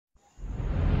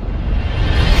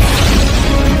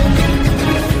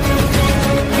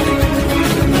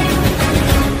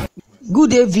Good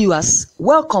day, viewers.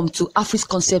 Welcome to Afris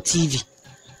Concept TV,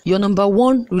 your number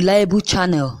one reliable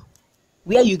channel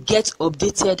where you get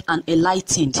updated and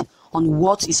enlightened on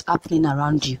what is happening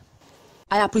around you.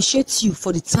 I appreciate you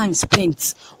for the time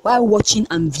spent while watching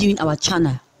and viewing our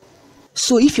channel.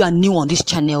 So if you are new on this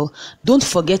channel, don't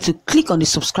forget to click on the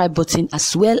subscribe button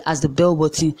as well as the bell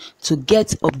button to get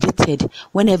updated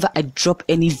whenever I drop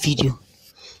any video.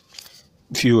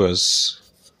 Viewers,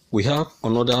 we have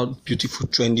another beautiful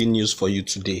trending news for you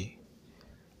today,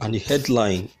 and the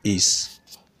headline is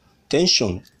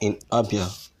Tension in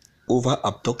Abia over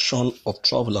abduction of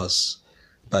travelers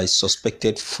by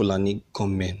suspected Fulani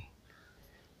gunmen.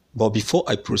 But before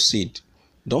I proceed,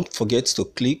 don't forget to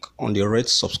click on the red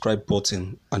subscribe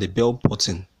button and the bell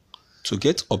button to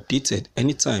get updated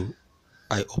anytime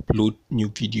I upload new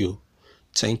video.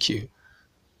 Thank you.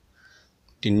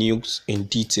 The news in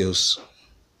details.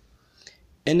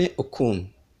 Ene Okon,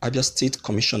 Abia State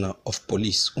Commissioner of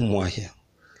Police, Umuahia.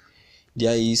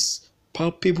 There is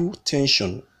palpable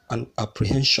tension and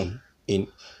apprehension in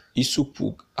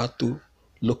Isupug Ato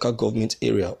local government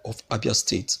area of Abia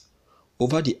State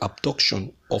over the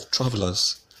abduction of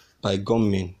travelers by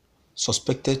gunmen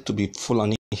suspected to be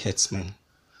Fulani herdsmen.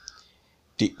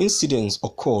 The incidents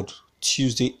occurred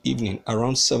Tuesday evening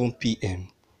around 7 p.m.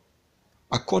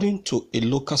 According to a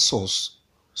local source,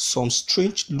 some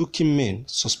strange-looking men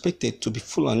suspected to be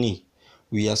Fulani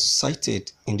were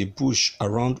sighted in the bush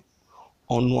around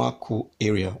Onwako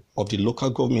area of the local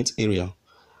government area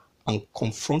and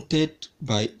confronted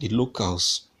by the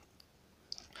locals.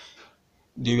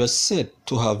 They were said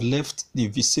to have left the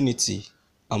vicinity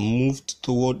and moved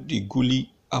toward the Guli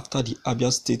after the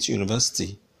Abia State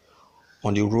University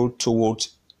on the road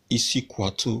towards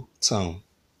Isikwatu town.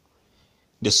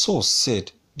 The source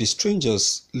said the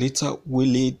strangers later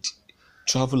waylaid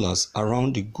travelers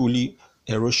around the Guli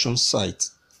erosion site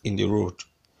in the road.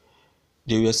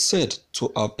 They were said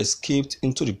to have escaped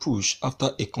into the bush after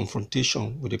a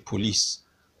confrontation with the police,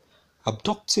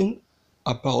 abducting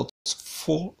about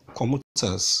 4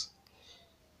 commuters.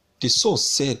 The source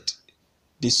said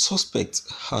the suspect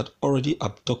had already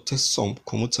abducted some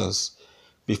commuters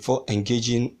before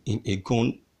engaging in a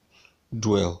gun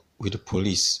duel with the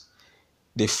police.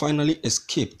 They finally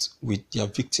escaped with their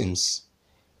victims.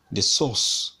 The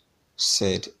source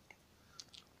said,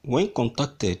 when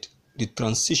contacted, the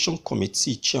Transition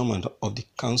Committee chairman of the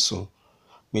council,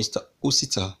 Mr.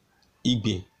 Osita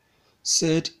Igbe,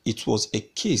 said it was a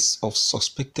case of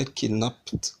suspected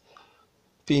kidnapping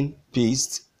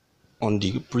based on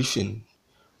the briefing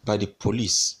by the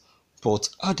police, but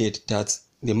added that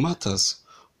the matters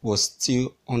was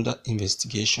still under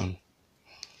investigation.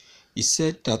 He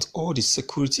said that all the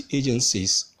security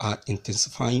agencies are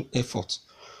intensifying efforts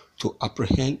to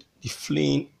apprehend the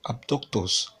fleeing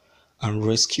abductors and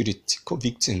rescue the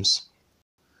victims.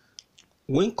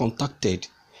 When contacted,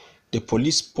 the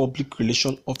police public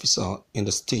relations officer in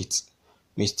the state,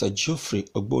 Mr. Geoffrey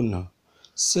Ogbonna,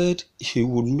 said he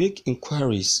would make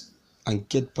inquiries and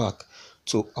get back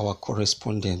to our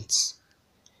correspondents.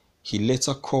 He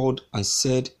later called and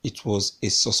said it was a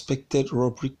suspected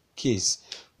robbery case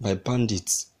by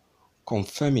bandits,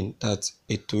 confirming that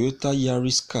a Toyota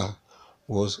Yaris car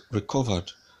was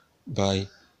recovered by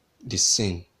the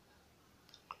scene.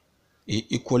 He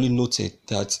equally noted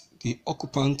that the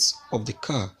occupants of the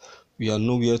car were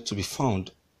nowhere to be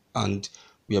found and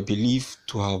were believed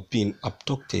to have been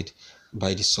abducted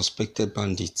by the suspected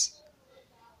bandits.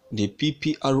 The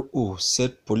PPRO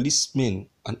said policemen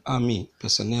and army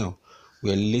personnel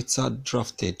were later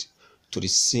drafted to the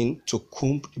scene to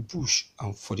comb the bush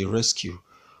and for the rescue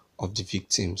of the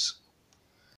victims.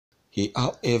 He,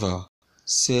 however,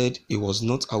 said he was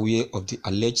not aware of the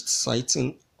alleged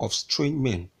sighting of strange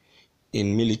men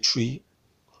in military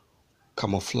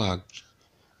camouflage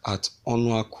at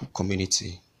Onwaku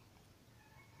community.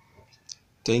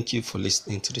 Thank you for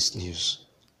listening to this news.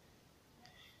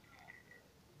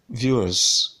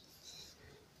 Viewers,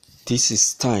 this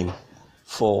is time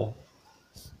for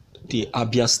the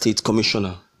Abia State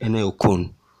Commissioner, Ene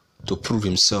Okon, to prove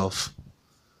himself.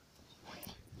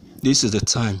 This is the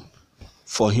time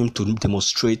for him to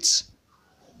demonstrate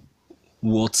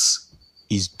what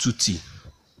is duty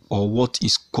or what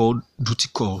is called duty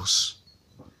calls.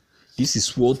 This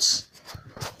is what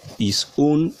his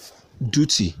own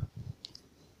duty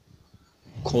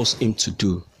calls him to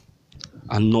do,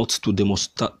 and not to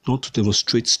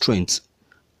demonstrate strength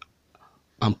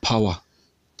and power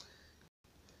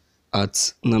at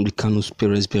Nnamdi Kanu's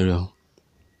parents' burial.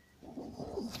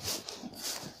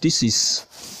 This is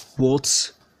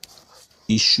what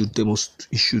he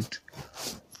should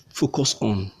focus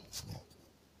on.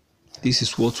 This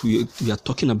is what we are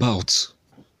talking about.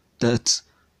 That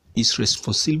is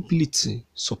responsibility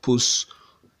supposed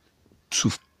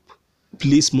to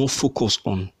place more focus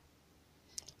on,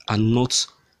 and not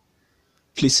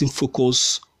placing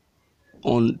focus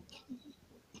on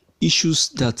issues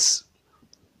that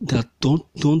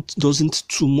doesn't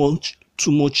too much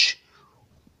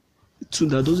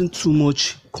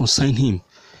concern him,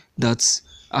 that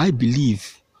I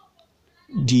believe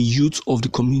the youth of the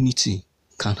community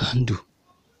can handle.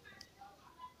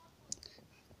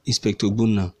 Inspector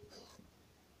Ogbonna,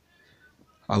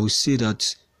 I will say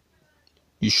that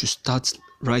you should start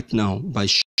right now by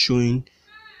showing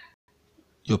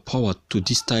your power to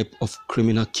this type of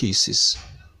criminal cases,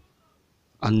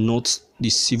 and not the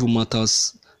civil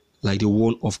matters like the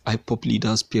one of IPOP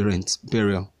leaders' parents'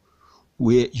 burial,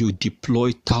 where you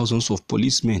deploy thousands of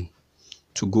policemen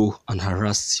to go and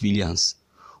harass civilians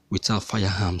without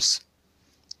firearms.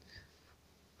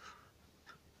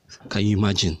 Can you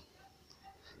imagine?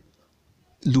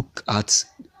 Look at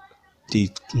the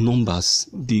numbers,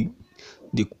 the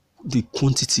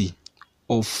quantity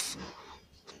of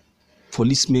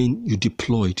policemen you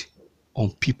deployed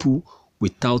on people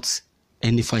without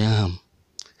any firearm.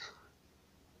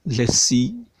 Let's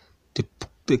see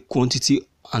the quantity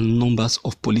and numbers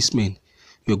of policemen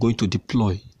you're going to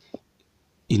deploy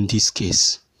in this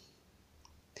case.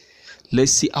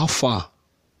 Let's see how far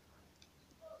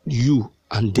you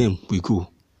and them will go,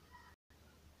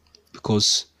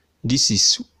 because this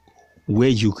is where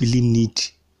you really need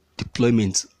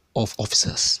deployment of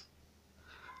officers,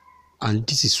 and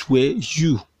this is where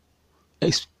you,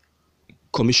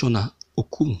 Commissioner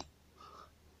Okun,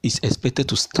 is expected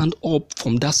to stand up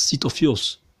from that seat of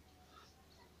yours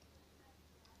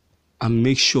and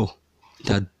make sure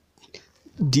that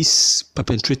these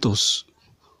perpetrators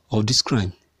of this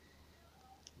crime,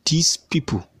 these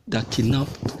people that kidnap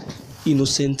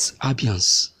innocent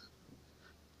Abians,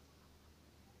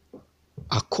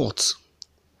 are caught,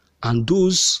 and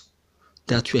those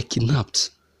that were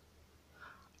kidnapped,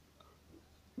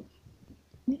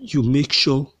 you make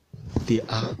sure they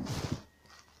are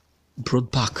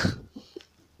brought back.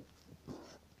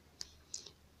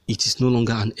 It is no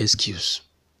longer an excuse.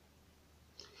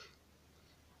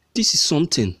 This is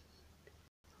something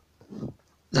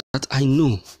that I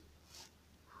know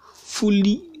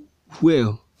fully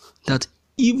well, that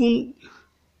even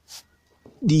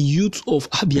the youth of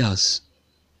Abia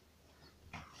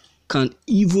can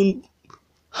even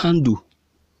handle,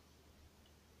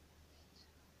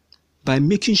 by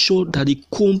making sure that they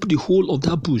comb the whole of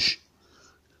that bush,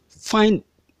 find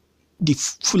the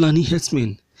Fulani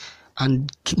herdsmen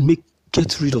and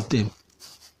get rid of them.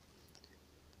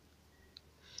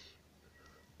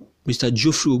 Mr.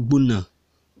 Geoffrey Ogbonna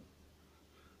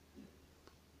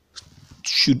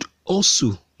should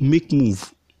also make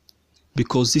move,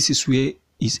 because this is where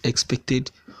he's expected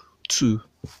to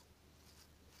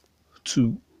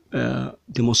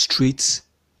demonstrate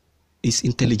his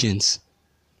intelligence.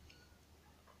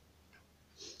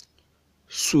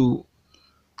 So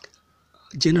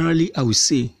generally, I will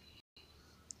say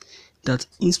that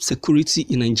insecurity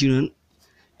in Nigeria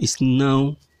is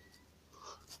now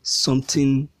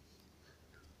something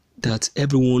that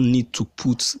everyone needs to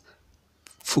put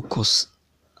focus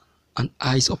and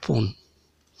eyes upon,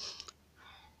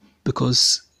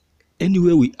 because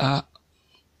anywhere we are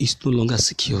is no longer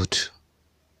secured.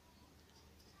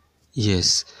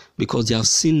 Yes, because they have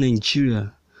seen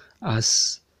Nigeria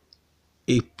as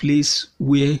a place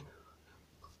where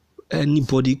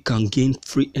anybody can gain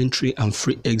free entry and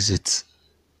free exit.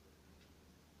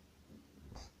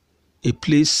 A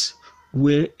place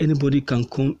where anybody can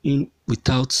come in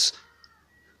without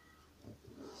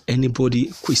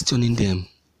anybody questioning them.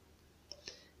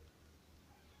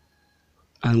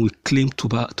 And we claim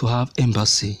to have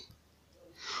embassy.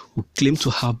 We claim to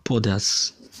have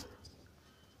borders.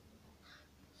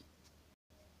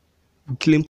 We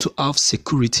claim to have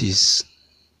securities.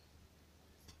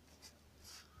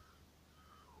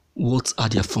 What are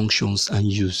their functions and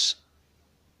use?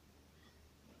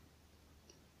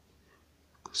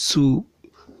 So,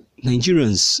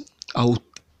 Nigerians, I would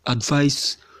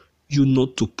advise you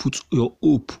not to put your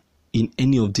hope in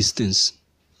any of these things,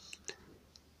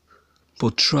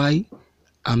 but try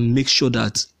and make sure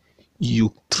that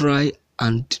you try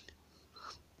and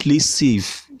play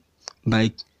safe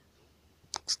by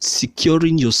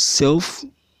securing yourself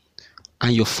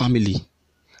and your family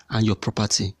and your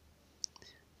property.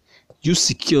 You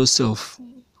secure yourself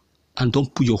and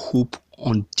don't put your hope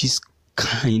on this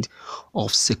kind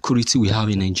of security we have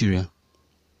in Nigeria.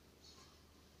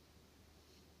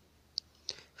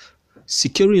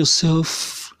 Securing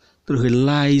yourself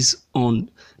relies on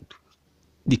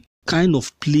the kind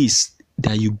of place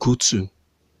that you go to,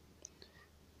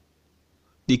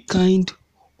 the kind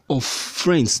of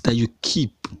friends that you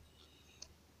keep,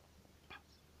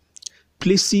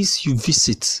 places you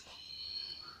visit,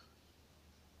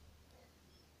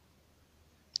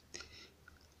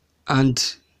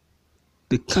 and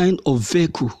the kind of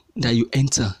vehicle that you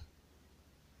enter.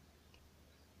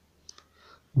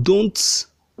 Don't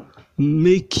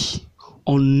make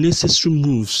unnecessary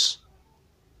moves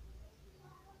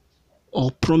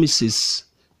or promises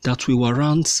that will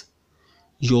warrant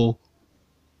your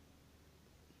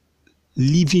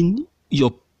leaving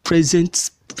your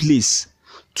present place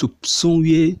to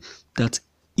somewhere that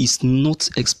is not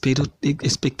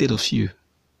expected of you.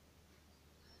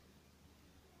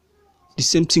 The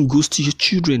same thing goes to your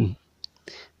children.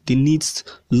 They need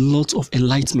lots of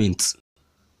enlightenment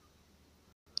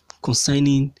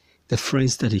concerning the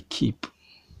friends that they keep.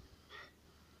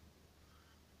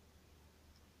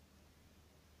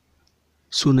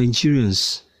 So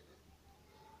Nigerians,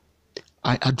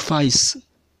 I advise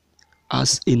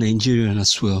as a Nigerian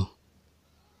as well,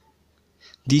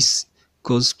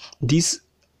 because these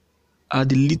are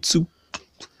the little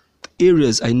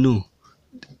areas I know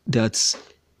that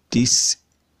this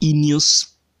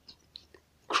heinous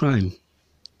crime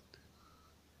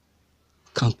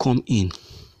can come in.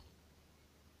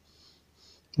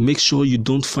 Make sure you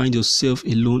don't find yourself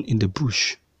alone in the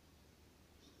bush.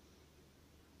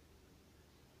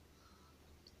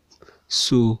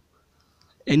 So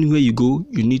anywhere you go,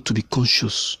 you need to be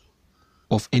conscious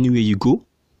of anywhere you go,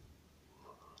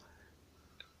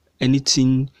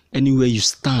 anywhere you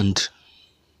stand,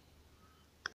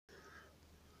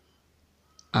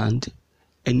 and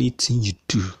anything you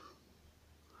do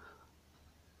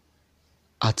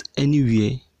at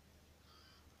anywhere,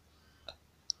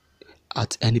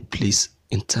 at any place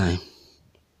in time.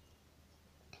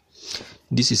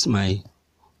 This is my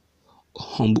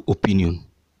humble opinion.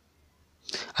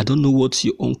 I don't know what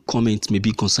your own comment may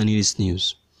be concerning this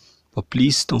news, but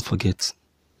please don't forget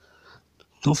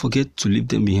to leave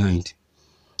them behind.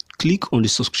 Click on the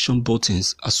subscription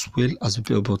buttons as well as the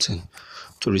bell button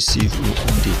to receive more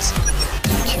updates.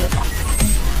 Thank you.